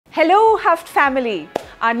Hello Huft family!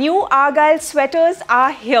 Our new Argyle sweaters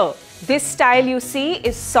are here. This style you see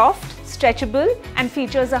is soft, stretchable and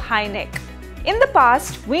features a high neck. In the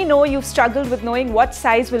past, we know you've struggled with knowing what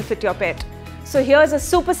size will fit your pet. So here's a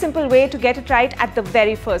super simple way to get it right at the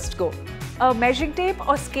very first go. A measuring tape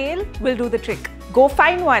or scale will do the trick. Go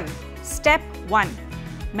find one. Step 1.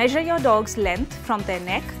 Measure your dog's length from their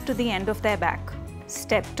neck to the end of their back.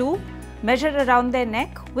 Step 2. Measure around their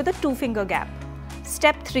neck with a 2-finger gap.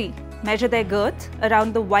 Step 3. Measure their girth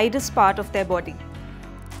around the widest part of their body.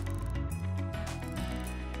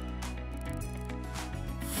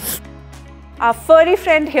 Our furry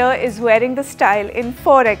friend here is wearing the style in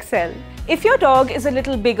 4XL. If your dog is a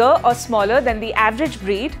little bigger or smaller than the average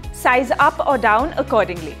breed, size up or down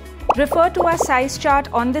accordingly. Refer to our size chart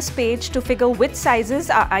on this page to figure which sizes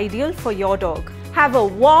are ideal for your dog. Have a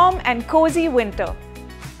warm and cozy winter.